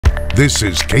This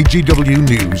is KGW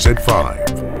News at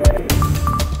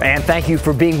 5. And thank you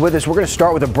for being with us. We're going to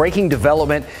start with a breaking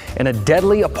development in a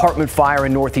deadly apartment fire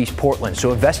in Northeast Portland.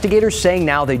 So investigators saying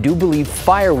now they do believe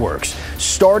fireworks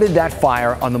started that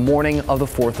fire on the morning of the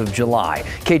 4th of July.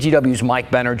 KGW's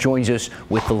Mike Benner joins us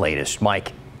with the latest.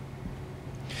 Mike.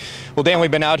 Well, Dan,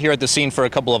 we've been out here at the scene for a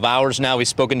couple of hours now. We've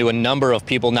spoken to a number of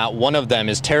people. Not one of them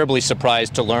is terribly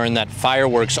surprised to learn that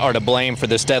fireworks are to blame for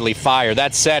this deadly fire.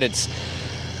 That said, it's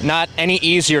not any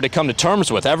easier to come to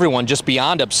terms with. Everyone just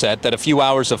beyond upset that a few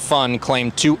hours of fun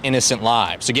claimed 2 innocent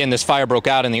lives. Again, this fire broke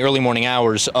out in the early morning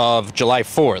hours of July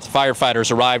 4th.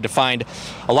 Firefighters arrived to find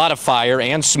a lot of fire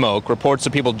and smoke, reports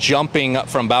of people jumping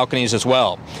from balconies as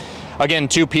well. Again,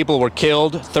 2 people were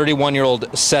killed,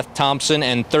 31-year-old Seth Thompson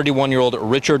and 31-year-old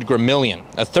Richard Gramillion.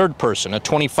 A third person, a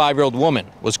 25-year-old woman,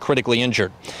 was critically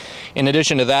injured. In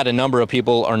addition to that, a number of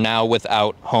people are now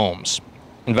without homes.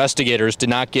 Investigators did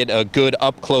not get a good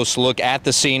up-close look at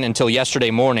the scene until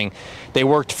yesterday morning. They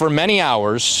worked for many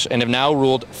hours and have now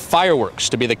ruled fireworks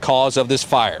to be the cause of this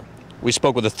fire. We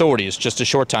spoke with authorities just a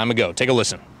short time ago. Take a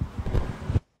listen.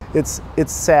 It's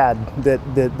sad that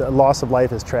the loss of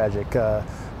life is tragic,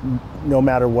 no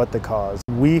matter what the cause.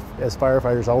 We, as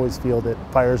firefighters, always feel that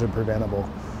fires are preventable.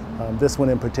 This one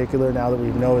in particular, now that we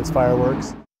know it's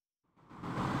fireworks.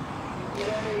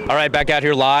 All right, back out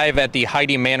here live at the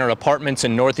Heidi Manor Apartments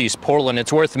in Northeast Portland.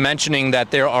 It's worth mentioning that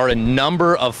there are a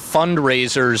number of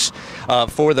fundraisers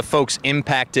for the folks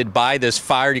impacted by this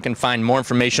fire. You can find more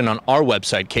information on our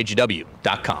website,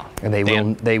 kgw.com.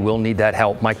 And they will need that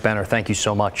help. Mike Benner, thank you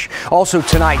so much. Also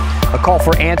tonight, a call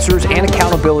for answers and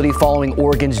accountability following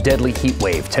Oregon's deadly heat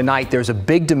wave. Tonight, there's a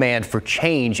big demand for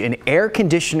change in air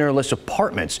conditioner-less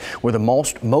apartments where the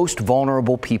most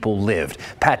vulnerable people lived.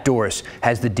 Pat Doris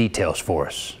has the details for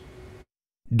us.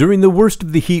 During the worst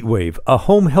of the heat wave, a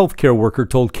home health care worker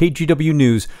told KGW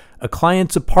News a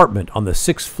client's apartment on the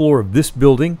 6th floor of this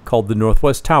building, called the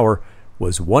Northwest Tower,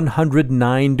 was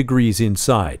 109 degrees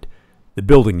inside. The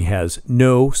building has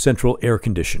no central air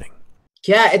conditioning.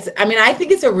 Yeah, I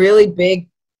think it's a really big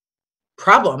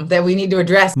problem that we need to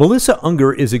address. Melissa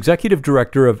Unger is executive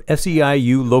director of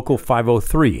SEIU Local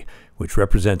 503, which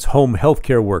represents home health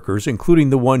care workers, including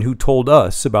the one who told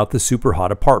us about the super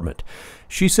hot apartment.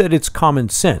 She said it's common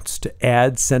sense to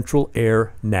add central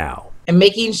air now. And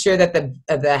making sure that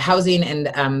the housing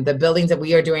and the buildings that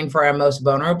we are doing for our most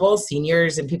vulnerable,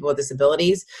 seniors and people with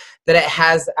disabilities, that it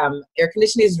has air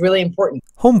conditioning is really important.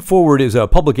 Home Forward is a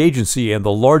public agency and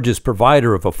the largest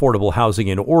provider of affordable housing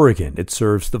in Oregon. It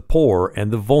serves the poor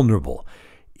and the vulnerable.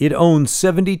 It owns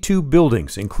 72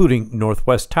 buildings, including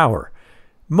Northwest Tower.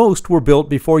 Most were built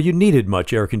before you needed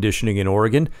much air conditioning in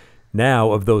Oregon.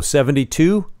 Now, of those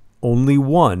 72, only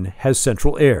 1 has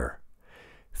central air.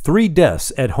 3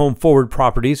 deaths at Home Forward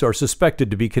properties are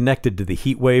suspected to be connected to the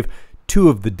heat wave. 2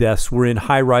 of the deaths were in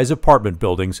high-rise apartment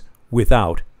buildings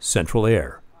without central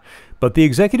air. But the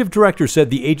executive director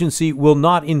said the agency will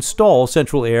not install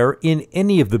central air in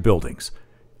any of the buildings.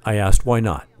 I asked why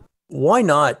not. Why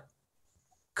not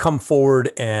come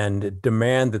forward and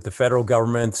demand that the federal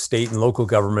government, state and local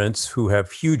governments, who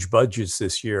have huge budgets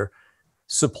this year,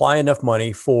 supply enough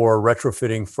money for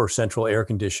retrofitting for central air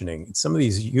conditioning? Some of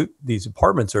these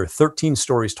apartments are 13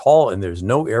 stories tall and there's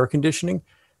no air conditioning.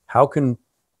 How can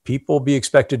people be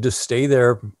expected to stay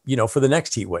there, for the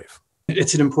next heat wave?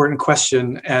 It's an important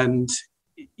question. And,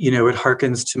 it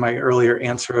harkens to my earlier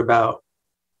answer about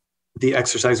the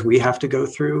exercise we have to go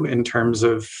through in terms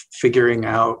of figuring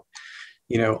out,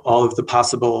 all of the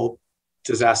possible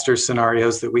disaster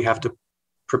scenarios that we have to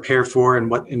prepare for and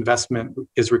what investment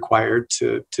is required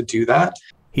to do that.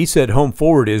 He said Home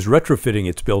Forward is retrofitting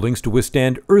its buildings to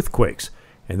withstand earthquakes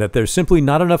and that there's simply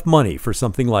not enough money for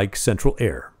something like central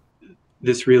air.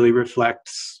 This really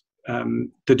reflects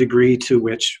the degree to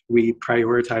which we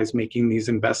prioritize making these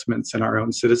investments in our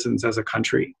own citizens as a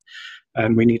country,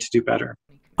 and we need to do better.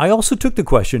 I also took the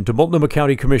question to Multnomah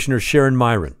County Commissioner Sharon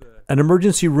Myron, an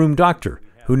emergency room doctor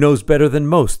who knows better than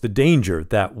most the danger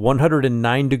that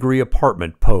 109-degree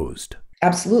apartment posed.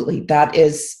 Absolutely. That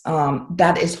is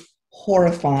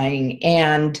horrifying.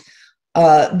 And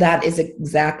that is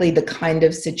exactly the kind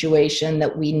of situation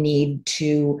that we need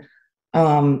to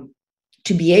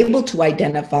be able to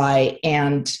identify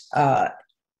and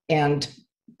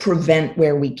prevent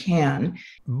where we can.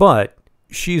 But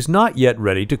she's not yet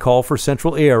ready to call for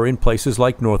central air in places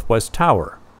like Northwest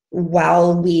Tower.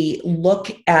 While we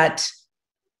look at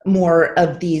more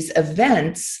of these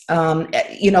events,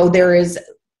 there is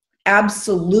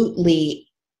absolutely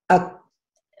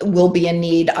will be a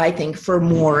need, I think, for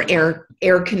more air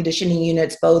conditioning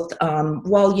units, both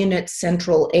wall units,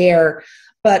 central air.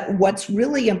 But what's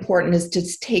really important is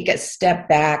to take a step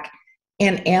back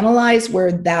and analyze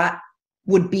where that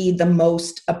would be the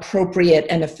most appropriate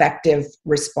and effective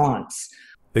response.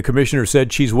 The commissioner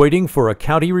said she's waiting for a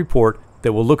county report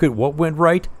that will look at what went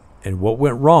right and what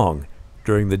went wrong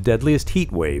during the deadliest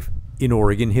heat wave in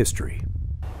Oregon history.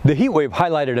 The heat wave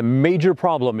highlighted a major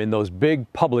problem in those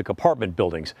big public apartment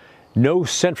buildings. No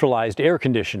centralized air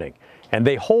conditioning, and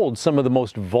they hold some of the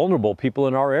most vulnerable people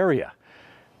in our area.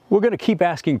 We're going to keep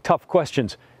asking tough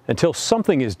questions until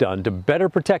something is done to better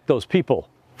protect those people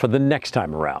for the next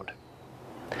time around.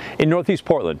 In Northeast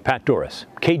Portland, Pat Doris,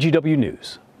 KGW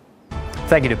News.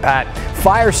 Thank you to Pat.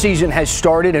 Fire season has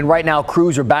started, and right now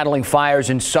crews are battling fires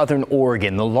in southern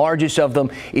Oregon. The largest of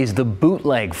them is the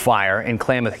Bootleg Fire in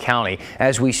Klamath County.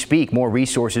 As we speak, more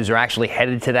resources are actually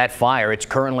headed to that fire. It's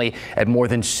currently at more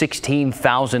than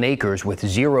 16,000 acres with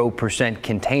 0%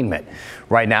 containment.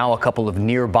 Right now, a couple of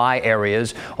nearby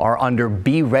areas are under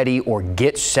be ready or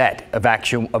get set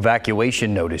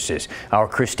evacuation notices. Our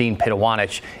Christine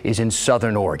Pitawanich is in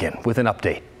southern Oregon with an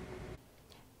update.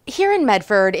 Here in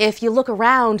Medford, if you look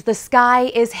around, the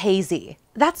sky is hazy.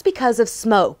 That's because of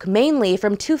smoke, mainly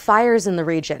from two fires in the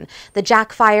region, the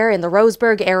Jack Fire in the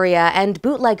Roseburg area and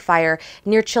Bootleg Fire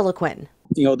near Chiloquin.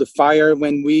 You know, the fire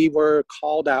when we were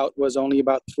called out was only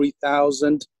about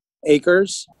 3,000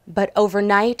 acres. But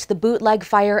overnight, the Bootleg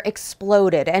Fire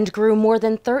exploded and grew more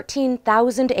than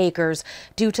 13,000 acres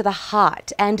due to the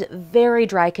hot and very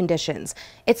dry conditions.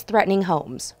 It's threatening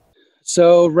homes.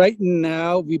 So right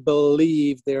now, we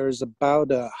believe there's about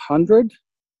 100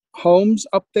 homes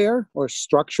up there or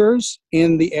structures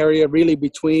in the area really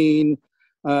between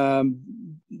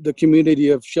the community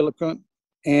of Chiloquin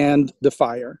and the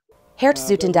fire. Hertz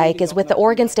Zutendijk is with the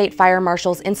Oregon State Fire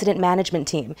Marshal's Incident Management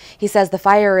Team. He says the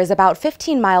fire is about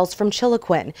 15 miles from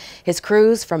Chiloquin. His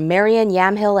crews from Marion,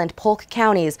 Yamhill, and Polk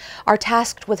counties are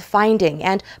tasked with finding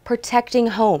and protecting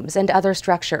homes and other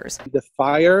structures. The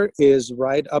fire is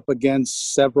right up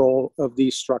against several of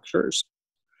these structures.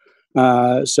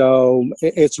 So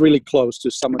it's really close to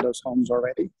some of those homes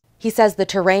already. He says the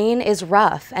terrain is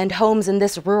rough and homes in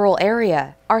this rural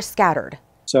area are scattered.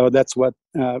 So that's what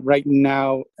right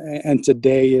now and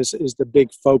today is the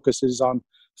big focus is on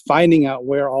finding out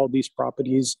where all these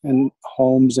properties and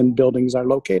homes and buildings are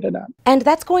located at. And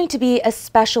that's going to be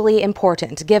especially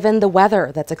important given the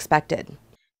weather that's expected.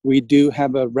 We do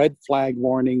have a red flag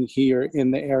warning here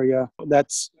in the area.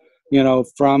 That's, you know,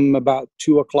 from about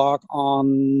 2 o'clock on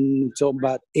until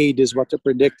about 8 is what they're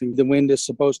predicting. The wind is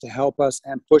supposed to help us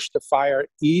and push the fire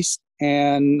east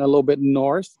and a little bit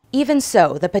north. Even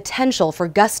so, the potential for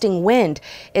gusting wind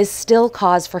is still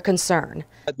cause for concern.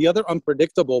 The other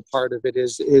unpredictable part of it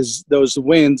is those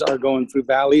winds are going through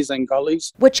valleys and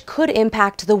gullies, which could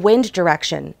impact the wind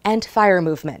direction and fire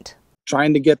movement.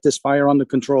 Trying to get this fire under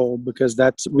control because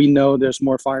we know there's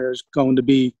more fires going to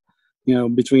be, you know,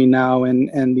 between now and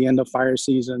the end of fire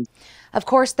season. Of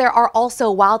course, there are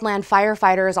also wildland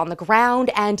firefighters on the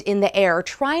ground and in the air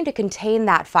trying to contain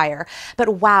that fire.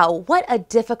 But wow, what a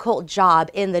difficult job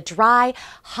in the dry,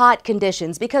 hot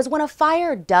conditions, because when a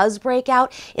fire does break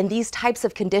out in these types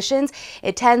of conditions,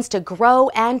 it tends to grow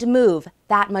and move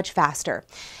that much faster.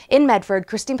 In Medford,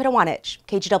 Christine Pitawanich,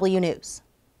 KGW News.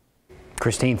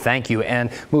 Christine, thank you.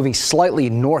 And moving slightly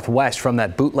northwest from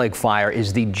that Bootleg Fire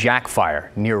is the Jack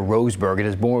Fire near Roseburg. It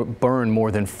has burned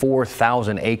more than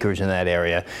 4,000 acres in that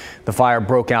area. The fire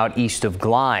broke out east of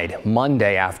Glide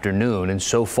Monday afternoon, and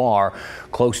so far,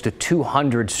 close to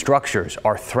 200 structures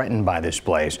are threatened by this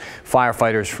blaze.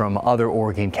 Firefighters from other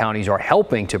Oregon counties are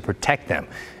helping to protect them.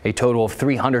 A total of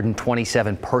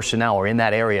 327 personnel are in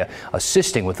that area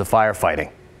assisting with the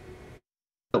firefighting.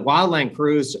 The wildland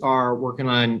crews are working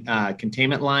on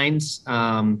containment lines,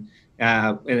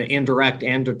 indirect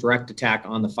and direct attack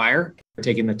on the fire. We're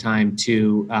taking the time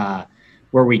to,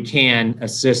 where we can,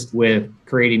 assist with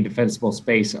creating defensible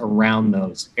space around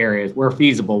those areas where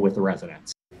feasible with the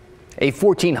residents. A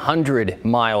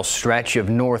 1,400-mile stretch of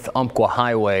North Umpqua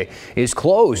Highway is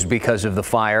closed because of the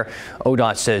fire.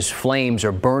 ODOT says flames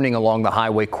are burning along the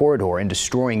highway corridor and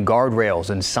destroying guardrails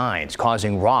and signs,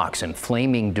 causing rocks and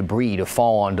flaming debris to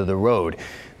fall onto the road.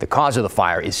 The cause of the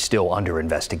fire is still under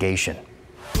investigation.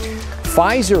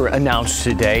 Pfizer announced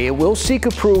today it will seek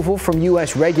approval from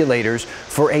U.S. regulators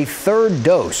for a third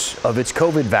dose of its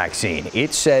COVID vaccine.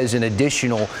 It says an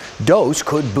additional dose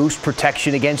could boost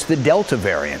protection against the Delta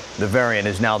variant. The variant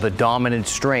is now the dominant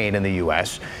strain in the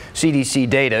U.S. CDC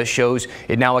data shows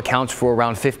it now accounts for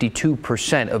around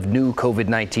 52% of new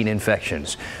COVID-19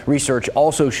 infections. Research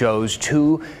also shows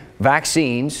two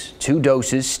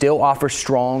doses still offer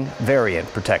strong variant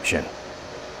protection.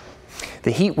 The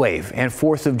heat wave and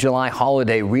 4th of July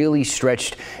holiday really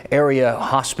stretched area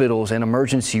hospitals and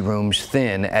emergency rooms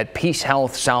thin. At Peace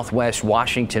Health Southwest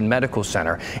Washington Medical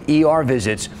Center, ER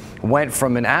visits went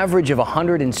from an average of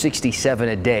 167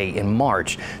 a day in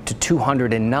March to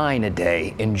 209 a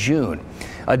day in June.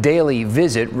 Daily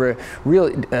visits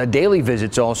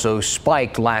also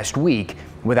spiked last week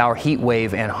with our heat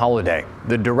wave and holiday.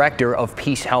 The director of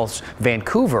Peace Health's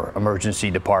Vancouver Emergency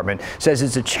Department says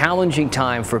it's a challenging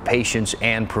time for patients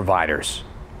and providers.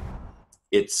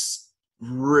 It's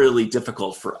really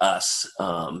difficult for us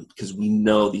because we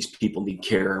know these people need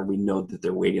care and we know that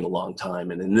they're waiting a long time.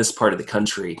 And in this part of the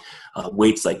country,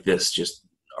 waits like this just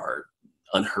are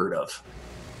unheard of.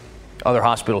 Other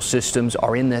hospital systems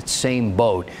are in that same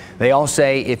boat. They all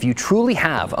say if you truly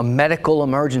have a medical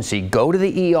emergency, go to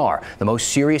the ER. The most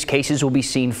serious cases will be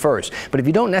seen first. But if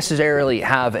you don't necessarily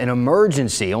have an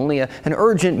emergency, only an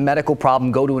urgent medical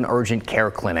problem, go to an urgent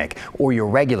care clinic or your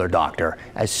regular doctor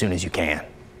as soon as you can.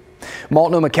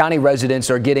 Multnomah County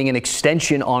residents are getting an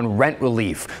extension on rent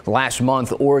relief. Last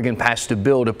month, Oregon passed a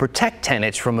bill to protect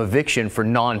tenants from eviction for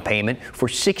non-payment for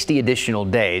 60 additional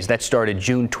days. That started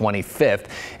June 25th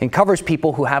and covers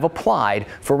people who have applied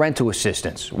for rental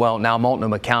assistance. Well, now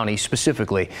Multnomah County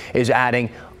specifically is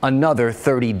adding another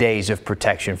 30 days of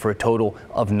protection for a total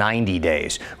of 90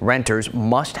 days. Renters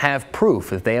must have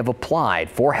proof that they have applied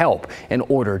for help in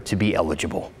order to be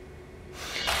eligible.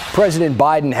 President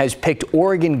Biden has picked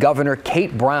Oregon Governor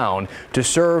Kate Brown to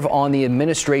serve on the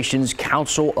administration's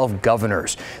Council of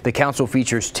Governors. The council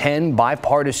features 10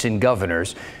 bipartisan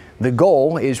governors. The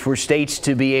goal is for states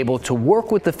to be able to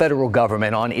work with the federal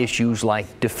government on issues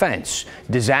like defense,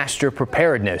 disaster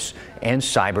preparedness, and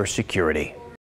cybersecurity.